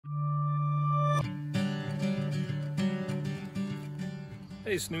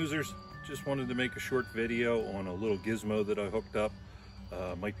Hey snoozers, just wanted to make a short video on a little gizmo that I hooked up.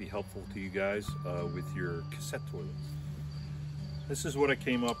 Might be helpful to you guys with your cassette toilets. This is what I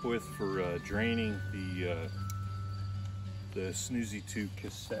came up with for draining the Snoozy2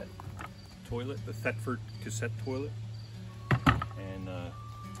 cassette toilet, the Thetford cassette toilet. And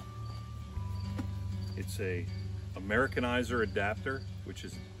it's a Americanizer adapter, which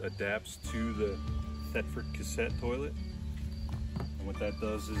adapts to the Thetford cassette toilet. And what that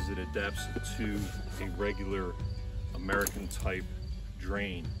does is it adapts to a regular American type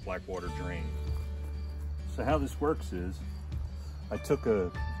drain, black water drain. So how this works is I took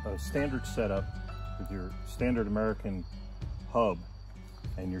a standard setup with your standard American hub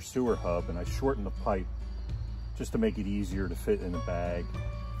and your sewer hub, and I shortened the pipe just to make it easier to fit in a bag.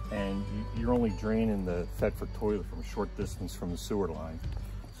 And you're only draining the Thetford toilet from a short distance from the sewer line.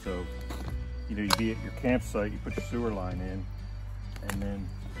 So, you know, you'd be at your campsite, you put your sewer line in, and then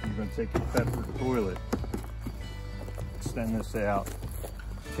you're going to take your Thetford toilet, extend this out,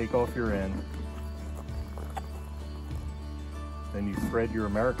 take off your end, then you thread your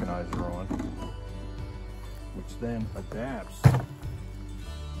Americanizer on, which then adapts to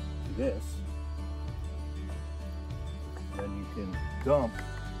this. Then you can dump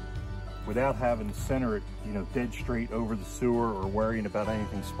without having to center it, you know, dead straight over the sewer or worrying about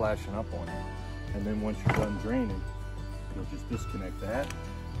anything splashing up on it. And then once you're done draining, you'll just disconnect that,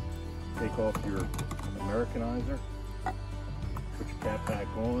 take off your Americanizer, put your cap back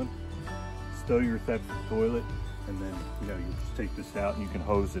on, stow your Thetford toilet, and then, you know, you just take this out and you can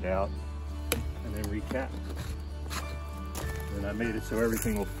hose it out and then recap. And I made it so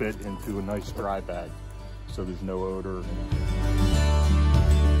everything will fit into a nice dry bag, so there's no odor.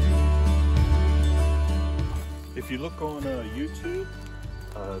 If you look on YouTube,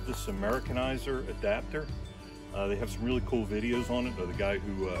 this Americanizer adapter, they have some really cool videos on it by the guy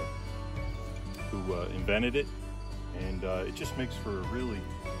who invented it, and it just makes for a really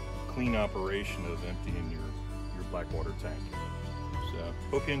clean operation of emptying your black water tank. So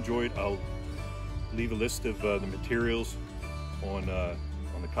hope you enjoyed. I'll leave a list of the materials on the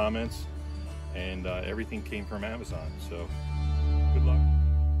comments, and everything came from Amazon. So good luck.